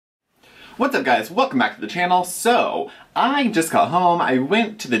What's up guys, welcome back to the channel. So, I just got home, I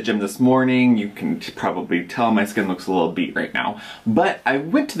went to the gym this morning. You can probably tell my skin looks a little beat right now. But I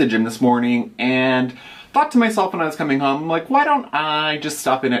went to the gym this morning and thought to myself when I was coming home, like, why don't I just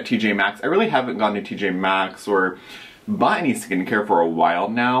stop in at TJ Maxx? I really haven't gone to TJ Maxx or bought any skincare for a while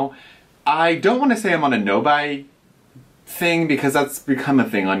now. I don't want to say I'm on a no-buy thing because that's become a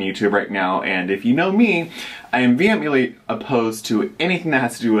thing on YouTube right now, and if you know me, I am vehemently opposed to anything that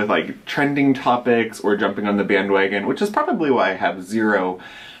has to do with like trending topics or jumping on the bandwagon, which is probably why I have zero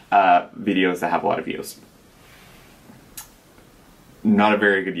videos that have a lot of views. Not a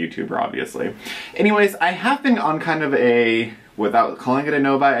very good YouTuber, obviously. Anyways, I have been on kind of a, without calling it a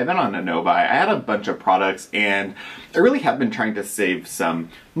no-buy, I've been on a no-buy. I had a bunch of products and I really have been trying to save some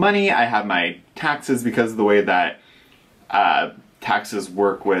money. I have my taxes because of the way that taxes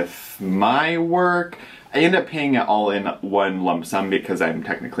work with my work. I end up paying it all in one lump sum because I'm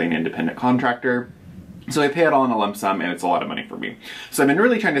technically an independent contractor. So I pay it all in a lump sum and it's a lot of money for me. So I've been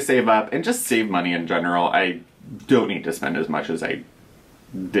really trying to save up and just save money in general. I don't need to spend as much as I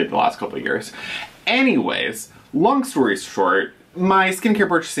did the last couple of years. Anyways, long story short, my skincare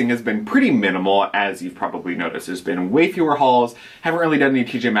purchasing has been pretty minimal, as you've probably noticed. There's been way fewer hauls, haven't really done any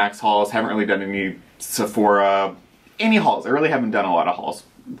TJ Maxx hauls, haven't really done any Sephora, any hauls. I really haven't done a lot of hauls,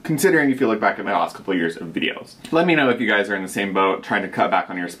 considering if you look back at my last couple of years of videos. Let me know if you guys are in the same boat, trying to cut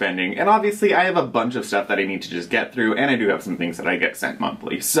back on your spending. And obviously I have a bunch of stuff that I need to just get through, and I do have some things that I get sent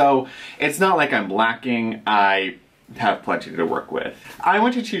monthly. So it's not like I'm lacking, I have plenty to work with. I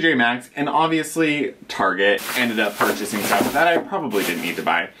went to TJ Maxx, and obviously Target ended up purchasing stuff that I probably didn't need to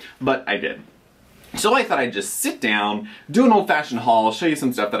buy, but I did. So I thought I'd just sit down, do an old-fashioned haul, show you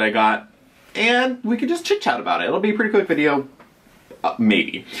some stuff that I got, and we could just chit-chat about it. It'll be a pretty quick video,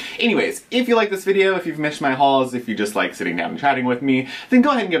 maybe. Anyways, if you like this video, if you've missed my hauls, if you just like sitting down and chatting with me, then go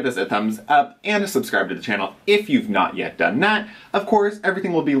ahead and give this a thumbs up and subscribe to the channel if you've not yet done that. Of course,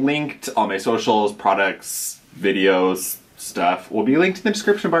 everything will be linked, all my socials, products, videos, stuff will be linked in the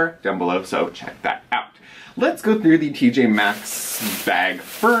description bar down below, so check that out. Let's go through the TJ Maxx bag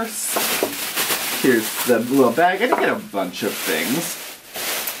first. Here's the little bag. I did get a bunch of things.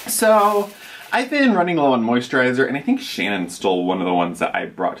 So, I've been running low on moisturizer, and I think Shannon stole one of the ones that I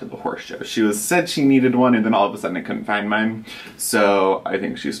brought to the horse show. She said she needed one, and then all of a sudden I couldn't find mine, so I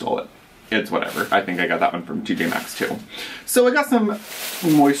think she stole it. It's whatever. I think I got that one from TJ Maxx too. So I got some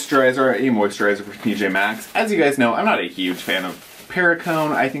moisturizer, a moisturizer from TJ Maxx. As you guys know, I'm not a huge fan of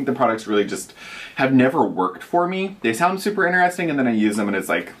Perricone. I think the products really just have never worked for me. They sound super interesting, and then I use them and it's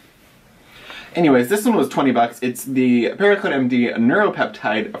like... Anyways, this one was 20 bucks. It's the Perricone MD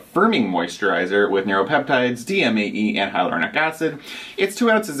Neuropeptide Firming Moisturizer with neuropeptides, DMAE, and hyaluronic acid. It's 2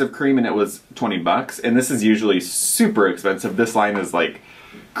 ounces of cream and it was 20 bucks. And this is usually super expensive. This line is like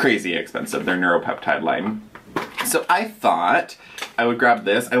crazy expensive, their neuropeptide line. So I thought I would grab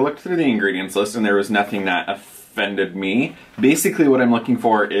this. I looked through the ingredients list and there was nothing that offended me. Basically what I'm looking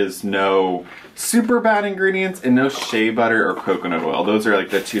for is no super bad ingredients and no shea butter or coconut oil. Those are like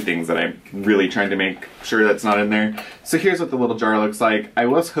the two things that I'm really trying to make sure that's not in there. So here's what the little jar looks like. I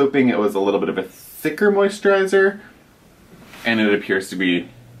was hoping it was a little bit of a thicker moisturizer, and it appears to be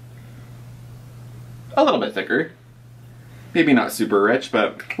a little bit thicker. Maybe not super rich,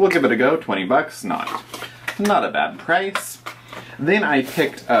 but we'll give it a go. 20 bucks, not a bad price. Then I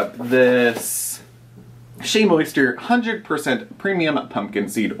picked up this Shea Moisture 100% Premium Pumpkin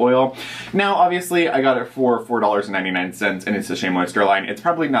Seed Oil. Now, obviously, I got it for $4.99, and it's the Shea Moisture line. It's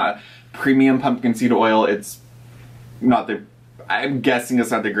probably not premium pumpkin seed oil. It's not the... I'm guessing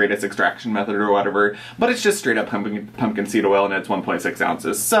it's not the greatest extraction method or whatever, but it's just straight up pumpkin seed oil, and it's 1.6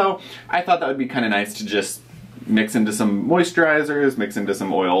 ounces. So, I thought that would be kind of nice to just mix into some moisturizers, mix into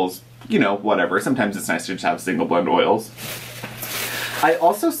some oils, you know, whatever. Sometimes it's nice to just have single blend oils. I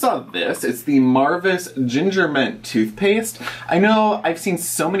also saw this. It's the Marvis Ginger Mint Toothpaste. I know I've seen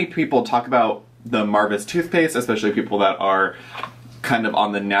so many people talk about the Marvis toothpaste, especially people that are kind of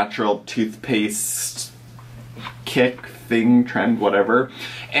on the natural toothpaste kick, thing, trend, whatever.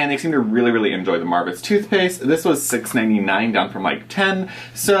 And they seem to really, really enjoy the Marvis toothpaste. This was $6.99 down from like $10.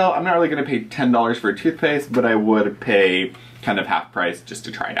 So I'm not really going to pay $10 for a toothpaste, but I would pay kind of half price just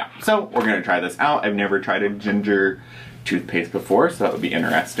to try it out. So we're going to try this out. I've never tried a ginger toothpaste before, so that would be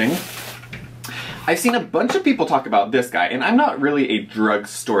interesting. I've seen a bunch of people talk about this guy, and I'm not really a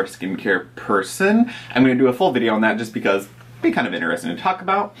drugstore skincare person. I'm going to do a full video on that just because it'd be kind of interesting to talk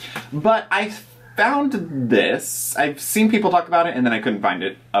about. But I found this. I've seen people talk about it and then I couldn't find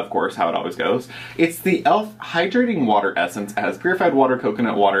it, of course, how it always goes. It's the e.l.f. Hydrating Water Essence. It has purified water,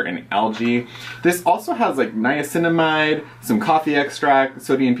 coconut water, and algae. This also has like niacinamide, some coffee extract,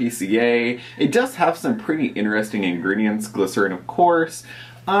 sodium PCA. It does have some pretty interesting ingredients, glycerin of course.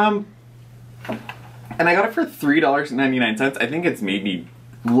 And I got it for $3.99. I think it's maybe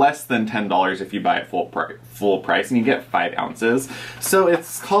less than $10 if you buy it full price, and you get 5 ounces. So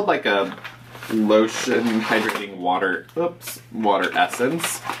it's called like a lotion hydrating water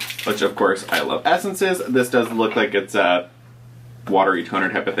essence, which of course I love essences. This does look like it's a watery toner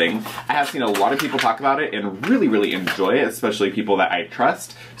type of thing. I have seen a lot of people talk about it and really enjoy it, especially people that I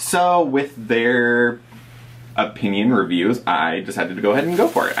trust. So with their opinion reviews, I decided to go ahead and go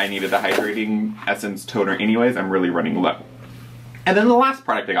for it. I needed the hydrating essence toner anyways. I'm really running low. And then the last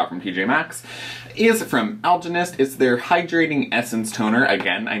product I got from TJ Maxx is from Algenist. It's their Hydrating Essence Toner.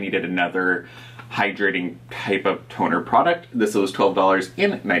 Again, I needed another hydrating type of toner product. This was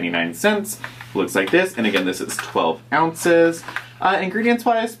 $12.99. Looks like this, and again, this is 12 ounces.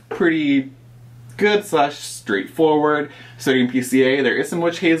 Ingredients-wise, pretty good / straightforward. Sodium PCA, there is some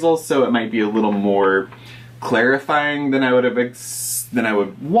witch hazel, so it might be a little more clarifying than I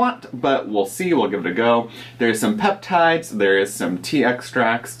would want, but we'll see. We'll give it a go. There's some peptides, there is some tea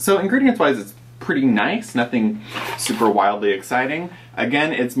extracts. So ingredients-wise, it's pretty nice. Nothing super wildly exciting.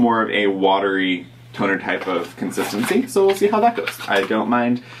 Again, it's more of a watery toner type of consistency, so we'll see how that goes. I don't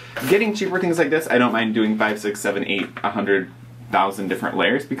mind getting cheaper things like this. I don't mind doing 5, 6, 7, 8, 100,000 different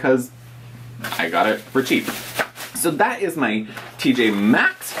layers because I got it for cheap. So that is my TJ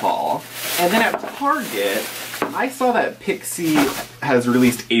Maxx haul. And then at Target, I saw that Pixi has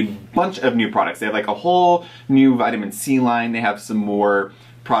released a bunch of new products. They have like a whole new vitamin C line. They have some more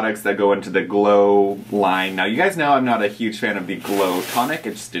products that go into the Glow line. Now you guys know I'm not a huge fan of the Glow Tonic.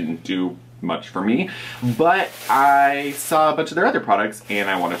 It just didn't do much for me. But I saw a bunch of their other products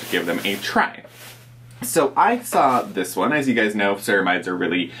and I wanted to give them a try. So I saw this one. As you guys know, ceramides are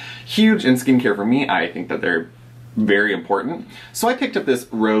really huge in skincare for me. I think that they're very important. So I picked up this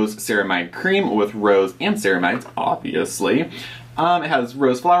rose ceramide cream with rose and ceramides, obviously. It has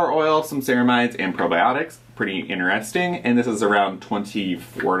rose flower oil, some ceramides, and probiotics. Pretty interesting. And this is around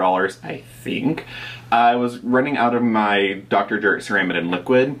 $24, I think. I was running out of my Dr. Dirt ceramide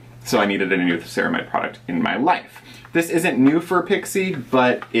liquid, so I needed a new ceramide product in my life. This isn't new for Pixi,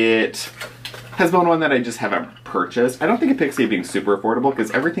 but it has been one that I just haven't purchased. I don't think of Pixi being super affordable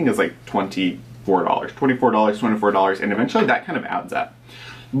because everything is like $24, $24, and eventually that kind of adds up.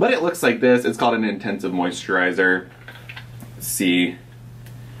 But it looks like this. It's called an intensive moisturizer. Let's see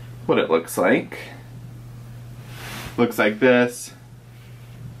what it looks like. Looks like this.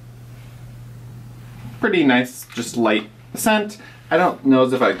 Pretty nice, just light scent. I don't know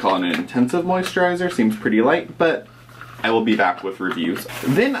as if I'd call it an intensive moisturizer. Seems pretty light, but I will be back with reviews.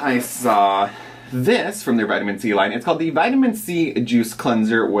 Then I saw this from their vitamin C line. It's called the Vitamin C Juice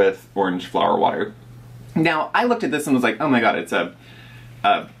Cleanser with Orange Flower Water. Now, I looked at this and was like, oh my god, it's a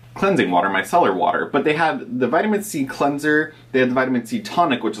cleansing water, micellar water. But they had the Vitamin C Cleanser, they had the Vitamin C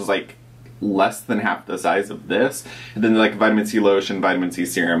Tonic, which is like less than half the size of this. And then like Vitamin C Lotion, Vitamin C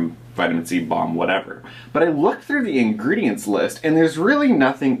Serum, Vitamin C Balm, whatever. But I looked through the ingredients list and there's really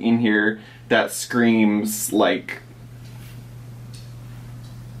nothing in here that screams like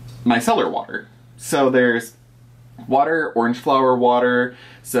micellar water. So there's water, orange flower water,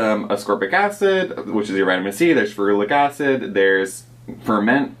 some ascorbic acid, which is your vitamin C, there's ferulic acid, there's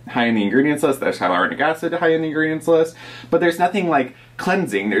ferment high in the ingredients list, there's hyaluronic acid high in the ingredients list, but there's nothing like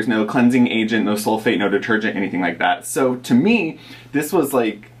cleansing. There's no cleansing agent, no sulfate, no detergent, anything like that. So to me, this was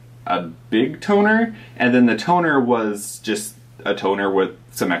like a big toner, and then the toner was just a toner with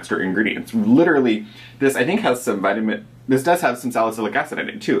some extra ingredients. Literally, this I think has some this does have some salicylic acid in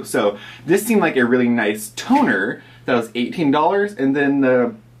it too. So this seemed like a really nice toner that was $18, and then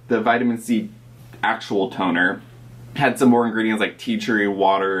the vitamin C actual toner had some more ingredients like tea tree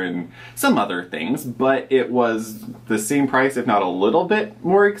water and some other things, but it was the same price, if not a little bit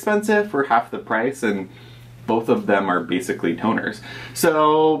more expensive for half the price, and both of them are basically toners.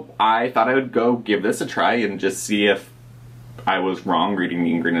 So I thought I would go give this a try and just see if I was wrong reading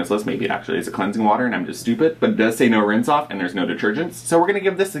the ingredients list. Maybe it actually is a cleansing water and I'm just stupid, but it does say no rinse off and there's no detergents. So we're gonna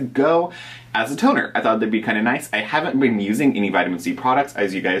give this a go as a toner. I thought that'd be kind of nice. I haven't been using any vitamin C products.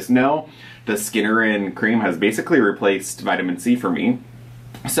 As you guys know, the Skinnerin cream has basically replaced vitamin C for me.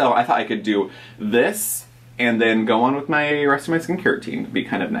 So I thought I could do this and then go on with my rest of my skincare routine. It'd be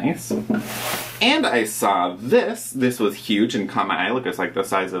kind of nice. And I saw this. This was huge and caught my eye. Look, it's like the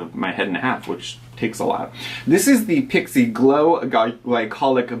size of my head and a half, which takes a lot. This is the Pixi Glow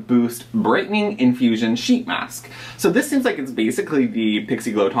Glycolic Boost Brightening Infusion Sheet Mask. So this seems like it's basically the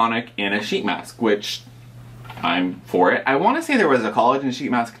Pixi Glow Tonic in a sheet mask, which I'm for it. I want to say there was a collagen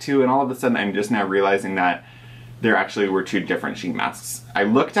sheet mask too, and all of a sudden I'm just now realizing that there actually were two different sheet masks. I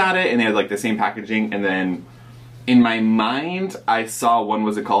looked at it and they had like the same packaging, and then in my mind I saw one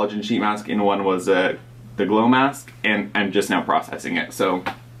was a collagen sheet mask and one was the glow mask, and I'm just now processing it. So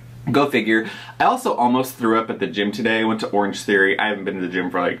go figure. I also almost threw up at the gym today. I went to Orange Theory. I haven't been to the gym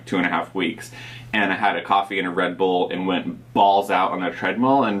for like 2.5 weeks. And I had a coffee and a Red Bull and went balls out on a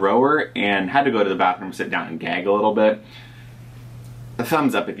treadmill and rower and had to go to the bathroom, sit down and gag a little bit. A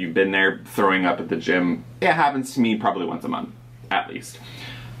thumbs up if you've been there throwing up at the gym. It happens to me probably once a month, at least.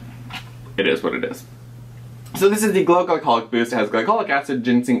 It is what it is. So this is the Glow Glycolic Boost. It has glycolic acid,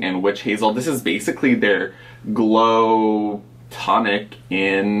 ginseng, and witch hazel. This is basically their glow tonic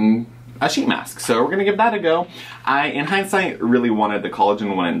in a sheet mask. So we're gonna give that a go. I, in hindsight, really wanted the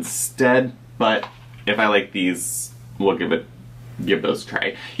collagen one instead, but if I like these, we'll give those a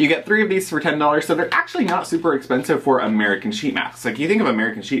try. You get 3 of these for $10, so they're actually not super expensive for American sheet masks. Like, you think of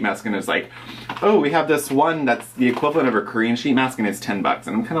American sheet mask and it's like, oh, we have this one that's the equivalent of a Korean sheet mask and it's $10.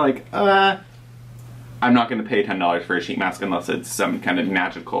 And I'm kind of like, I'm not gonna pay $10 for a sheet mask unless it's some kind of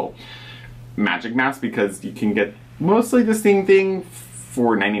magic mask, because you can get mostly the same thing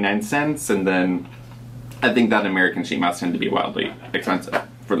for 99 cents, and then I think that American sheet masks tend to be wildly expensive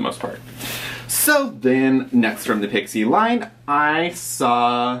for the most part. So then, next from the Pixi line, I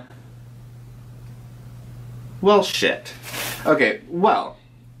saw... well, shit. Okay, well,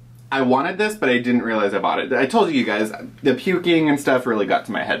 I wanted this, but I didn't realize I bought it. I told you guys, the puking and stuff really got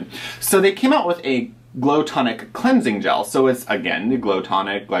to my head. So they came out with a Glow Tonic Cleansing Gel. So it's, again, the Glow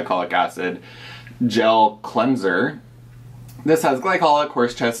Tonic Glycolic Acid Gel Cleanser. This has glycolic,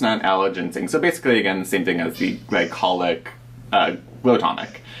 horse chestnut, aloe, ginseng. So basically, again, the same thing as the glycolic Glow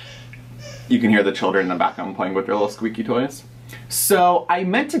Tonic. You can hear the children in the background playing with their little squeaky toys. So I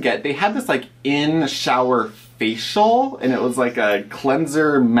meant to get, they had this like in-shower facial, and it was like a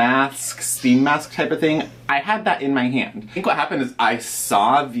cleanser mask, steam mask type of thing. I had that in my hand. I think what happened is I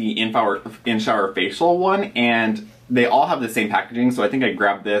saw the in-shower facial one, and they all have the same packaging, so I think I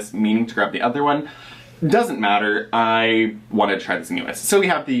grabbed this, meaning to grab the other one. Doesn't matter, I wanted to try this anyways. So we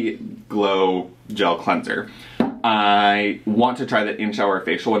have the Glow Gel Cleanser. I want to try the in-shower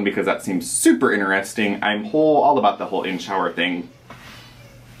facial one because that seems super interesting. I'm all about the whole in-shower thing.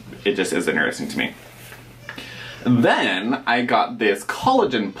 It just is interesting to me. Then I got this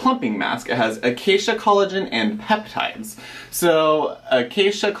collagen plumping mask. It has acacia collagen and peptides. So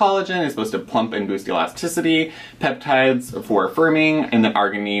acacia collagen is supposed to plump and boost elasticity, peptides for firming, and then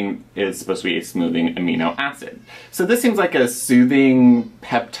arginine is supposed to be a smoothing amino acid. So this seems like a soothing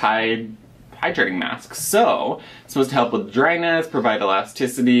peptide hydrating mask. So it's supposed to help with dryness, provide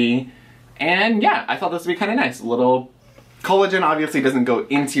elasticity, and yeah, I thought this would be kind of nice. A little collagen obviously doesn't go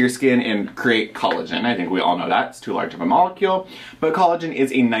into your skin and create collagen. I think we all know that. It's too large of a molecule. But collagen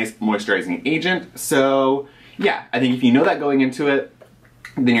is a nice moisturizing agent. So yeah, I think if you know that going into it,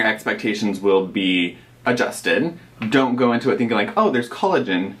 then your expectations will be adjusted. Don't go into it thinking like, oh, there's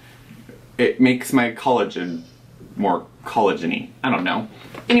collagen. It makes my collagen more collagen-y. I don't know.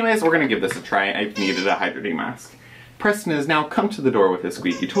 Anyways, we're gonna give this a try. I've needed a hydrating mask. Preston has now come to the door with his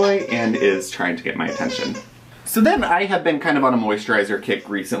squeaky toy and is trying to get my attention. So then I have been kind of on a moisturizer kick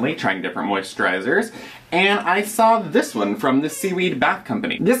recently, trying different moisturizers, and I saw this one from the Seaweed Bath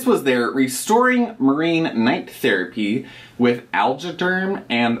Company. This was their Restoring Marine Night Therapy with Algiderm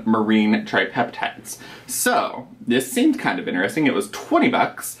and Marine Tripeptides. So this seemed kind of interesting. It was 20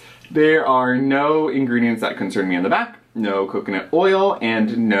 bucks. There are no ingredients that concern me on the back, no coconut oil,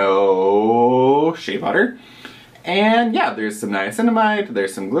 and no shea butter. And yeah, there's some niacinamide,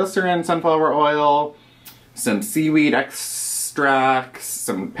 there's some glycerin, sunflower oil, some seaweed extracts,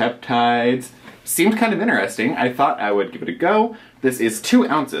 some peptides. Seemed kind of interesting. I thought I would give it a go. This is 2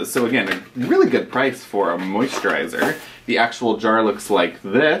 ounces, so again, a really good price for a moisturizer. The actual jar looks like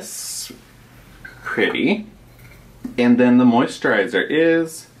this. Pretty. And then the moisturizer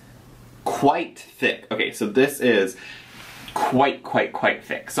is quite thick. Okay, so this is quite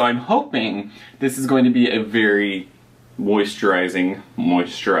thick. So I'm hoping this is going to be a very moisturizing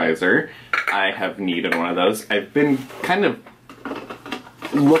moisturizer. I have needed one of those. I've been kind of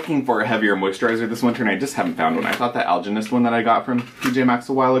looking for a heavier moisturizer this winter and I just haven't found one. I thought that Algenist one that I got from TJ Maxx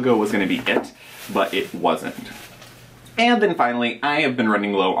a while ago was going to be it, but it wasn't. And then finally, I have been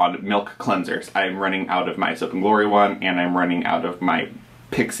running low on milk cleansers. I'm running out of my Soap & Glory one, and I'm running out of my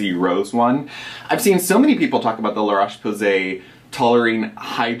Pixi Rose one. I've seen so many people talk about the La Roche-Posay Toleraine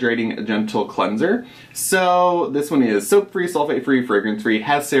Hydrating Gentle Cleanser. So this one is soap-free, sulfate-free, fragrance-free,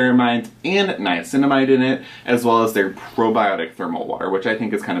 has ceramides and niacinamide in it, as well as their probiotic thermal water, which I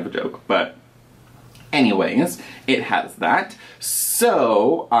think is kind of a joke, but anyways, it has that.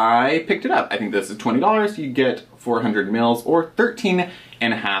 So I picked it up. I think this is $20. You get 400 mils or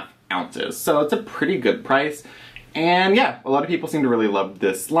 13.5 ounces. So it's a pretty good price. And yeah, a lot of people seem to really love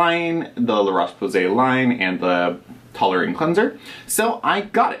this line, the La Roche-Posay line and the Toleraine cleanser. So I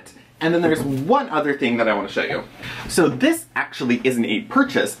got it. And then there's one other thing that I want to show you. So this actually isn't a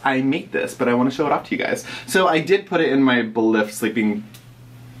purchase. I made this, but I want to show it off to you guys. So I did put it in my BLEACH sleeping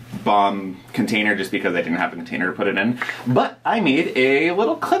balm container just because I didn't have a container to put it in. But I made a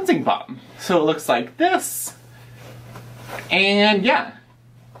little cleansing balm. So it looks like this. And yeah,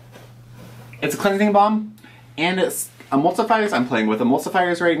 it's a cleansing balm and it's emulsifiers. I'm playing with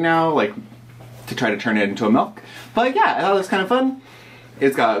emulsifiers right now, like to try to turn it into a milk. But yeah, I thought it was kind of fun.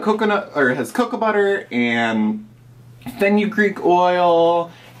 It's got coconut, or it has cocoa butter and fenugreek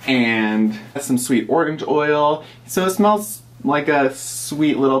oil and some sweet orange oil. So it smells like a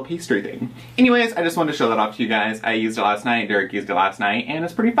sweet little pastry thing. Anyways, I just wanted to show that off to you guys. I used it last night, Derek used it last night, and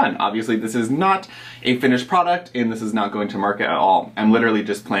it's pretty fun. Obviously, this is not a finished product, and this is not going to market at all. I'm literally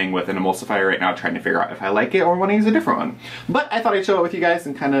just playing with an emulsifier right now, trying to figure out if I like it or want to use a different one. But I thought I'd show it with you guys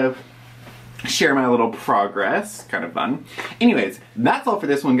and kind of share my little progress. Kind of fun. Anyways, that's all for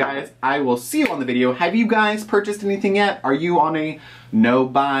this one, guys. I will see you on the video. Have you guys purchased anything yet? Are you on a no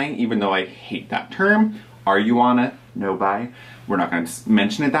buy, even though I hate that term? Are you on a no buy? We're not going to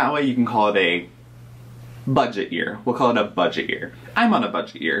mention it that way. You can call it a budget year. We'll call it a budget year. I'm on a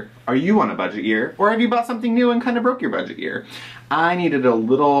budget year. Are you on a budget year? Or have you bought something new and kind of broke your budget year? I needed a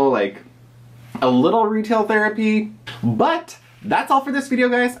little retail therapy, but that's all for this video,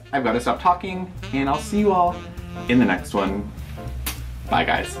 guys. I've got to stop talking, and I'll see you all in the next one. Bye,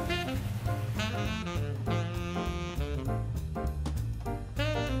 guys.